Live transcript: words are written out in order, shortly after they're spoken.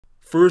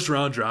First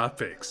round draft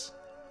picks.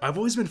 I've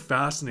always been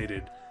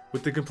fascinated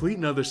with the complete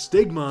and utter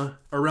stigma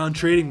around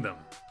trading them.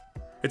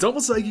 It's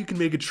almost like you can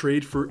make a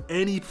trade for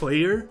any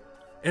player,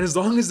 and as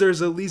long as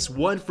there's at least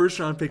one first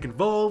round pick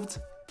involved,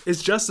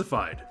 it's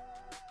justified.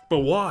 But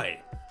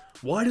why?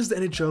 Why does the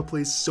NHL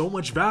place so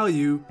much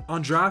value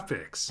on draft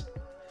picks?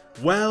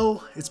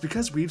 Well, it's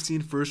because we've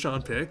seen first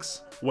round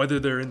picks, whether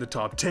they're in the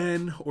top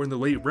 10 or in the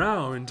late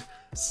round,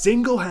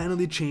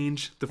 single-handedly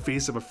change the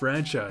face of a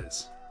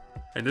franchise.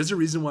 And there's a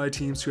reason why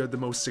teams who have the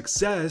most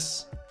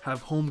success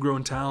have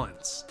homegrown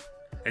talents.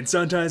 And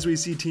sometimes we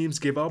see teams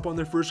give up on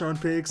their first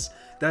round picks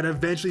that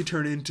eventually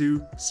turn into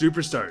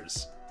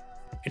superstars.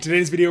 In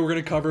today's video, we're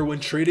going to cover when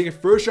trading a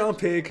first round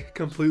pick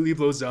completely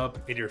blows up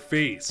in your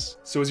face.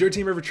 So has your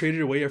team ever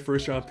traded away a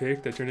first round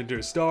pick that turned into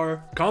a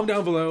star? Comment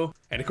down below.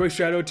 And a quick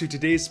shout out to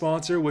today's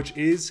sponsor, which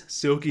is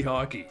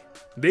Silkyhockey.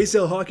 They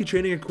sell hockey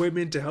training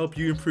equipment to help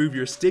you improve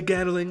your stick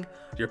handling,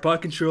 your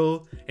puck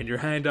control, and your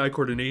hand-eye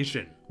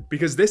coordination.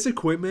 Because this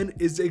equipment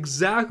is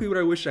exactly what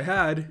I wish I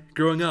had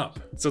growing up.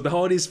 So the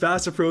holidays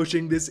fast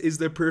approaching, this is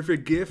the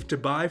perfect gift to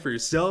buy for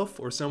yourself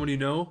or someone you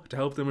know to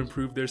help them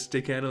improve their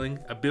stick handling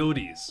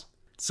abilities.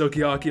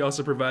 Silkyhockey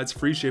also provides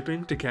free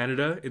shipping to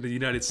Canada and the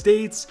United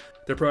States.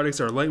 Their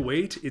products are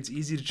lightweight, it's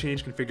easy to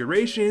change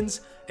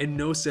configurations, and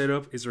no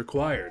setup is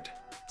required.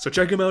 So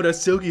check them out at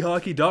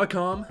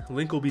silkyhockey.com,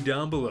 link will be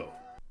down below.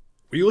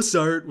 We will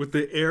start with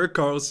the Erik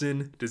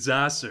Karlsson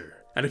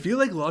disaster. And I feel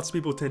like lots of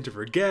people tend to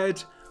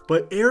forget,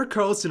 but Erik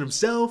Karlsson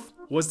himself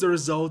was the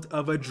result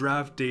of a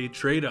draft day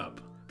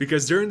trade-up.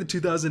 Because during the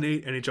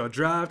 2008 NHL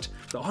draft,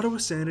 the Ottawa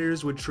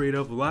Senators would trade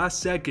up last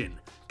second,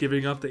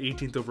 giving up the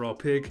 18th overall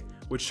pick,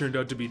 which turned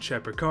out to be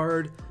Chet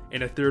Picard,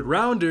 and a third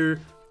rounder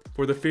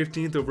for the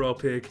 15th overall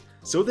pick,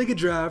 so they could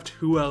draft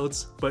who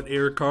else but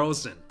Erik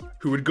Karlsson,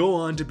 who would go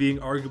on to being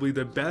arguably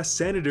the best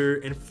Senator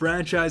in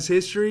franchise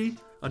history,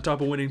 on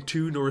top of winning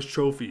 2 Norris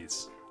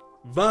trophies.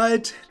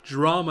 But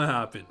drama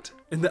happened,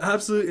 and the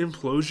absolute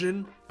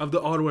implosion of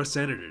the Ottawa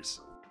Senators,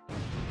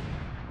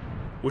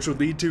 which would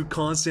lead to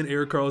constant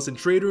Erik Karlsson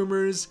trade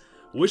rumors,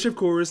 which of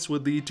course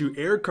would lead to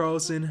Erik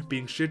Karlsson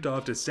being shipped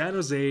off to San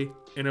Jose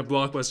in a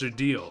blockbuster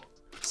deal,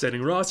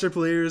 sending roster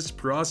players,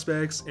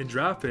 prospects, and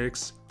draft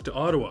picks to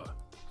Ottawa.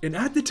 And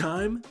at the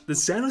time, the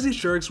San Jose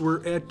Sharks were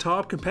a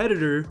top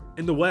competitor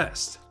in the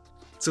West.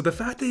 So the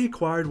fact they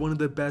acquired one of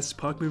the best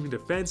puck-moving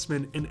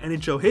defensemen in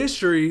NHL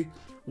history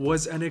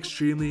was an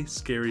extremely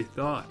scary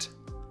thought.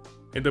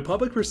 And the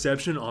public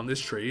perception on this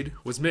trade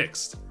was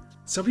mixed.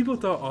 Some people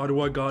thought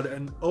Ottawa got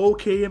an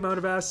okay amount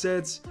of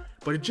assets,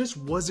 but it just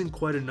wasn't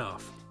quite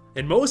enough.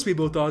 And most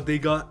people thought they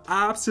got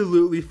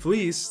absolutely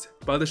fleeced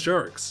by the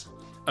Sharks.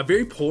 A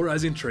very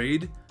polarizing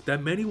trade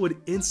that many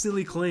would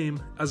instantly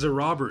claim as a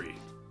robbery.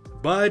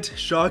 But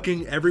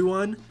shocking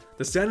everyone,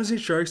 the San Jose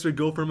Sharks would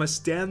go from a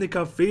Stanley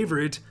Cup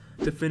favorite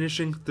to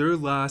finishing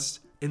third last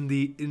in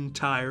the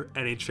entire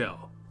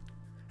NHL.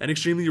 An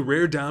extremely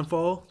rare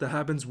downfall that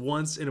happens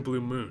once in a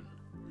blue moon.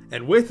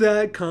 And with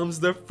that comes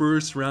the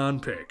first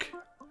round pick.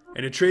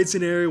 In a trade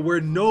scenario where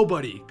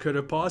nobody could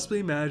have possibly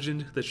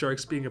imagined the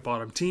Sharks being a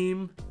bottom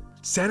team,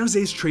 San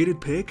Jose's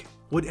traded pick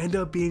would end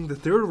up being the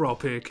third overall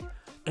pick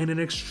in an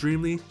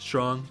extremely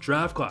strong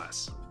draft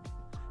class.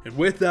 And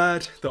with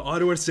that, the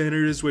Ottawa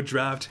Senators would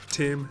draft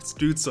Tim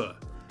Stützle,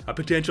 a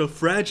potential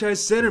franchise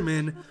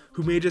centerman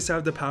who may just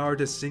have the power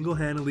to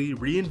single-handedly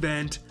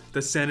reinvent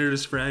the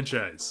Senators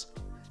franchise.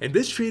 And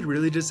this trade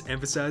really just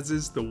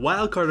emphasizes the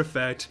wildcard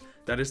effect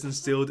that is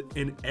instilled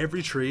in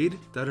every trade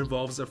that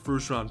involves a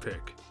first-round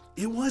pick.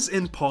 It was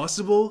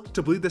impossible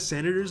to believe the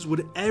Senators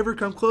would ever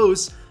come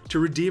close to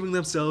redeeming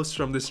themselves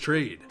from this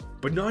trade.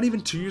 But not even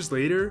 2 years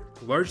later,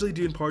 largely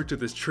due in part to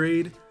this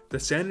trade, the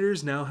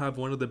Senators now have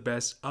one of the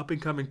best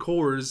up-and-coming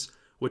cores,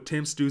 with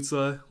Tim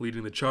Stützle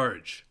leading the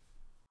charge.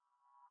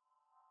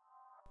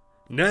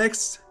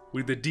 Next,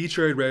 we have the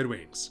Detroit Red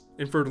Wings.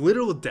 And for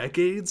literal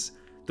decades,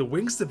 the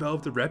Wings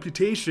developed a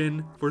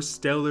reputation for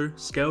stellar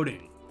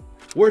scouting.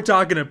 We're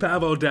talking to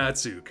Pavel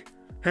Datsyuk,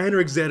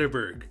 Henrik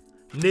Zetterberg,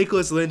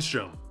 Nicklas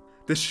Lindstrom.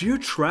 The sheer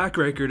track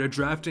record of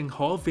drafting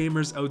Hall of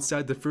Famers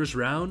outside the first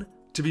round,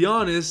 to be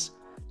honest,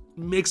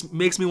 makes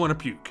me want to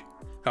puke.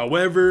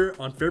 However,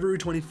 on February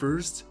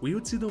 21st, we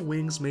would see the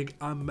Wings make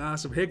a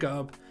massive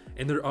hiccup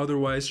in their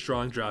otherwise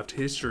strong draft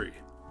history,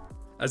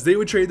 as they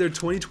would trade their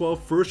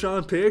 2012 first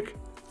round pick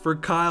for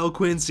Kyle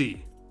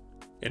Quincy.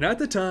 And at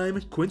the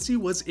time, Quincy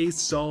was a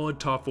solid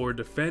top 4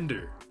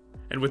 defender.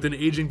 And with an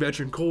aging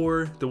veteran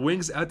core, the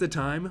Wings at the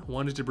time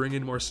wanted to bring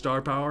in more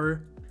star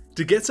power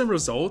to get some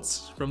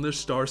results from their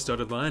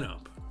star-studded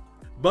lineup.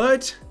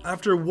 But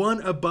after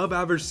one above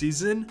average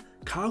season,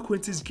 Kyle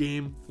Quincy's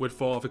game would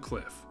fall off a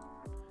cliff.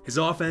 His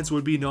offense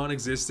would be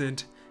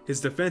non-existent,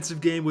 his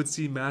defensive game would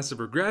see massive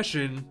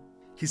regression.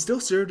 He still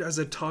served as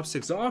a top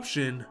 6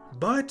 option,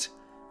 but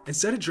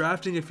instead of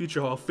drafting a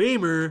future Hall of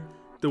Famer,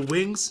 the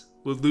Wings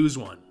would lose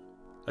one,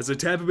 as the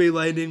Tampa Bay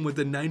Lightning with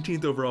the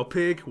 19th overall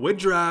pick would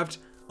draft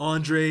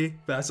Andrei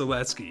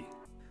Vasilevskiy,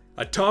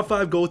 a top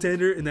 5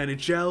 goaltender in the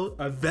NHL,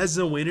 a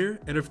Vezina winner,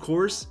 and of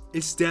course, a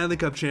Stanley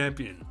Cup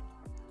champion.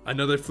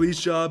 Another fleece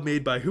job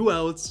made by who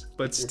else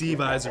but Steve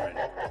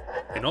Yzerman.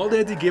 And all they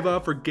had to give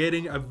up for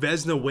getting a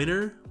Vezina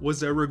winner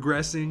was a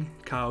regressing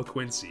Kyle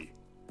Quincy.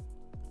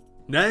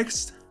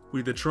 Next, we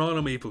have the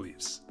Toronto Maple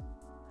Leafs.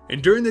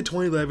 And during the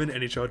 2011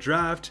 NHL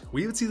draft,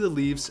 we would see the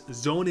Leafs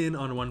zone in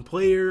on one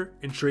player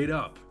and trade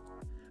up,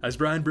 as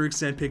Brian Burke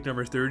sent pick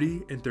number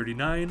 30 and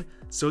 39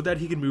 so that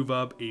he could move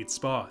up 8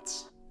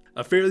 spots.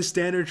 A fairly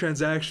standard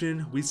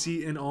transaction we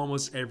see in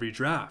almost every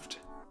draft.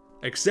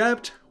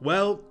 Except,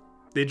 well,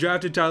 they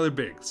drafted Tyler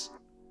Biggs,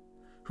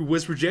 who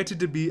was projected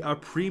to be a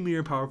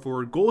premier power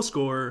forward goal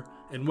scorer,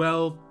 and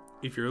well,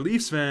 if you're a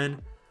Leafs fan,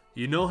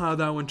 you know how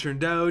that one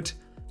turned out,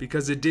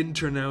 because it didn't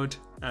turn out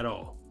at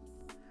all,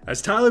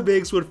 as Tyler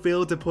Biggs would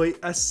fail to play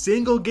a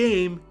single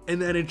game in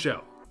the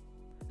NHL.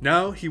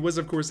 Now, he was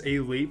of course a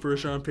late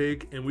first round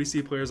pick, and we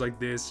see players like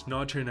this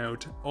not turn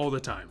out all the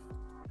time.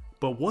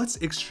 But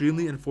what's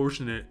extremely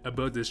unfortunate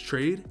about this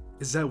trade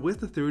is that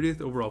with the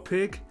 30th overall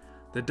pick,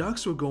 the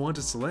Ducks will go on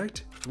to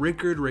select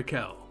Rickard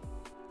Rakell,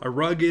 a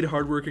rugged,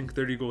 hardworking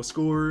 30-goal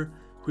scorer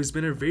who's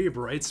been a very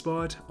bright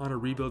spot on a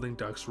rebuilding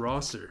Ducks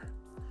roster,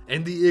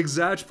 and the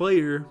exact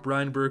player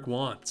Brian Burke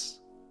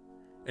wants.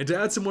 And to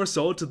add some more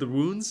salt to the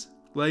wounds,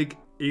 like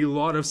a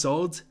lot of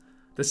salt,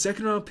 the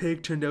second round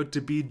pick turned out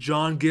to be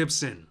John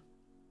Gibson,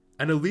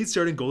 an elite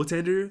starting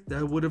goaltender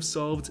that would have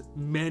solved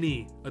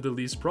many of the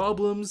Leafs'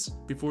 problems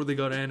before they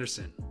got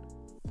Anderson.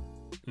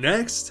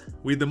 Next,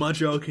 we have the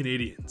Montreal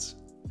Canadiens,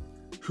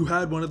 who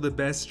had one of the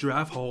best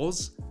draft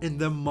hauls in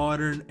the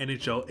modern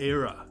NHL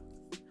era.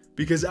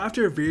 Because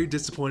after a very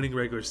disappointing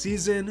regular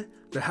season,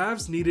 the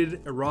Habs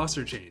needed a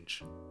roster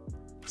change.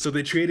 So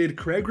they traded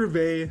Craig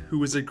Rivet, who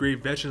was a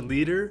great veteran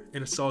leader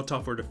and a solid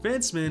top 4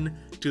 defenseman,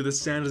 to the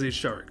San Jose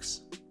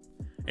Sharks.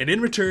 And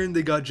in return,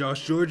 they got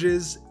Josh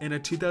Georges and a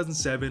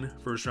 2007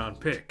 first round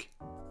pick.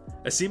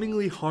 A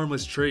seemingly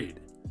harmless trade.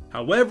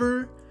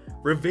 However,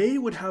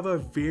 Rivet would have a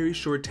very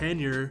short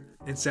tenure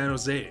in San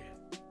Jose,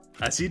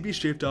 as he'd be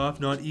shipped off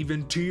not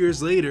even 2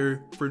 years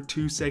later for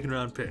 2 second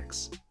round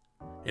picks.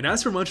 And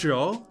as for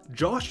Montreal,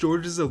 Josh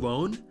Georges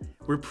alone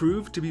would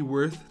prove to be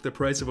worth the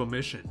price of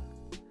omission,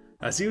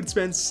 as he would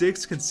spend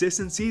 6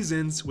 consistent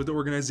seasons with the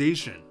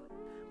organization.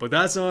 But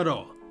that's not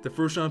all. The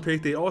first round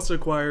pick they also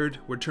acquired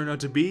would turn out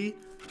to be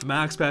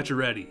Max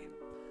Pacioretty,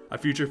 a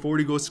future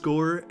 40-goal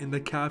scorer and the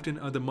captain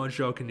of the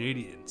Montreal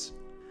Canadiens.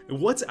 And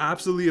what's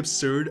absolutely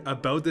absurd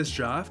about this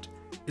draft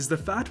is the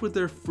fact with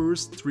their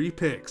first 3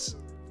 picks,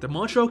 the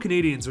Montreal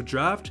Canadiens would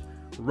draft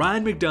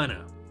Ryan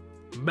McDonagh,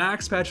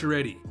 Max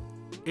Pacioretty,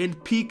 and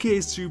PK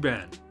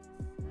Subban.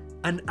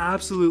 An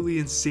absolutely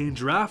insane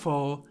draft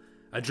haul,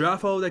 a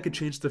draft haul that could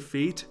change the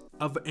fate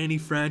of any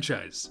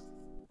franchise.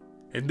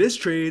 And this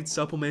trade,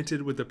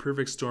 supplemented with the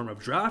perfect storm of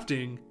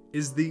drafting,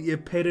 is the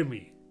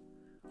epitome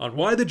on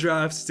why the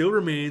draft still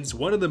remains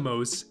one of the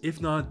most,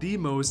 if not the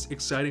most,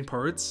 exciting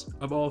parts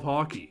of all of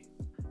hockey.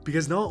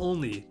 Because not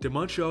only did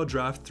Montreal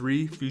draft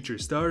 3 future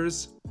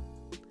stars,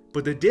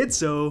 but they did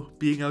so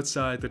being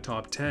outside the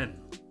top 10.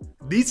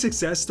 These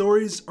success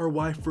stories are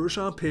why first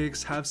round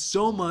picks have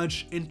so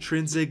much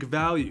intrinsic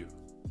value.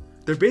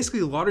 They're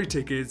basically lottery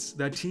tickets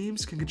that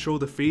teams can control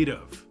the fate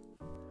of.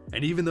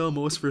 And even though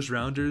most first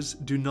rounders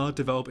do not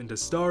develop into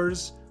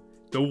stars,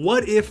 the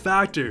what if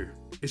factor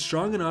is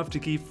strong enough to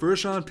keep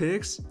first round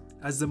picks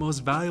as the most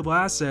valuable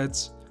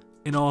assets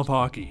in all of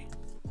hockey.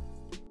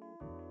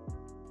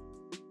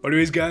 But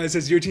anyways guys,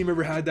 has your team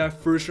ever had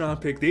that first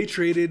round pick they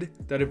traded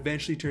that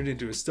eventually turned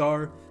into a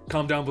star?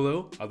 Comment down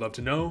below, I'd love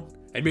to know.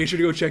 And make sure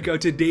to go check out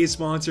today's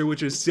sponsor,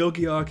 which is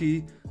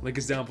Silkyhockey. Link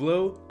is down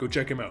below, go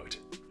check him out.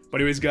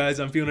 But anyways guys,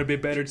 I'm feeling a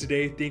bit better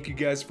today. Thank you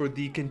guys for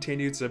the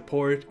continued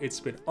support. It's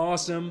been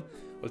awesome.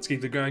 Let's keep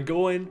the grind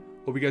going.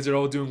 Hope you guys are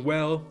all doing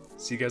well.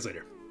 See you guys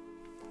later.